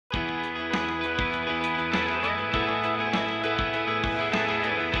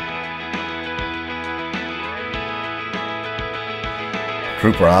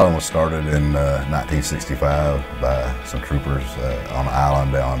Trooper Island was started in 1965 by some troopers on an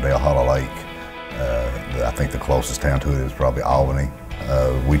island down on Dale Hollow Lake. I think the closest town to it is probably Albany.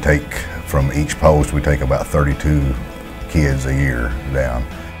 We take, from each post, we take about 32 kids a year down.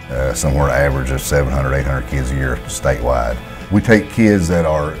 Somewhere average of 700, 800 kids a year statewide. We take kids that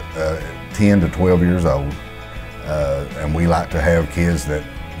are 10 to 12 years old, and we like to have kids that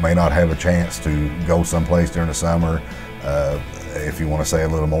may not have a chance to go someplace during the summer. If you want to say a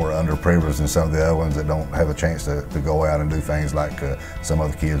little more underprivileged than some of the other ones that don't have a chance to go out and do things like some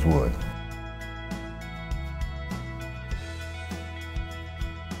other kids would.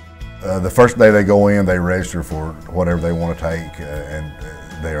 The first day they go in, they register for whatever they want to take, and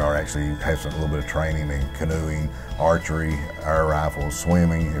they are actually have a little bit of training in canoeing, archery, air rifles,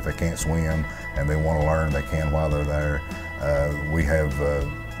 swimming. If they can't swim and they want to learn, they can while they're there. We have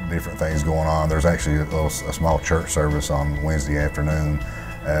different things going on. There's actually a small church service on Wednesday afternoon.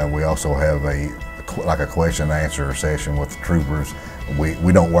 We also have like a question and answer session with the troopers.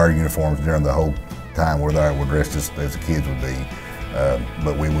 We don't wear uniforms during the whole time we're there. We're dressed as the kids would be.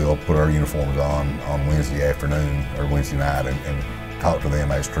 But we will put our uniforms on Wednesday afternoon or Wednesday night and talk to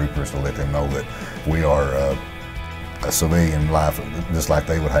them as troopers to let them know that we are a civilian life just like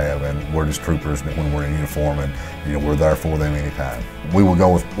they would have, and we're just troopers when we're in uniform, and we're there for them anytime. We will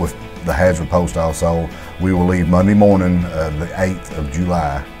go with the Hazard Post also. We will leave Monday morning, the 8th of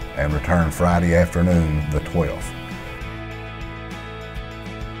July, and return Friday afternoon, the 12th.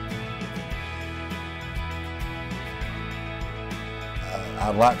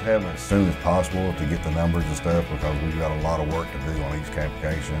 I'd like to have them as soon as possible to get the numbers and stuff, because we've got a lot of work to do on each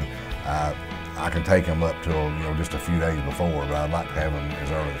application. I can take them up till just a few days before, but I'd like to have them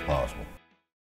as early as possible.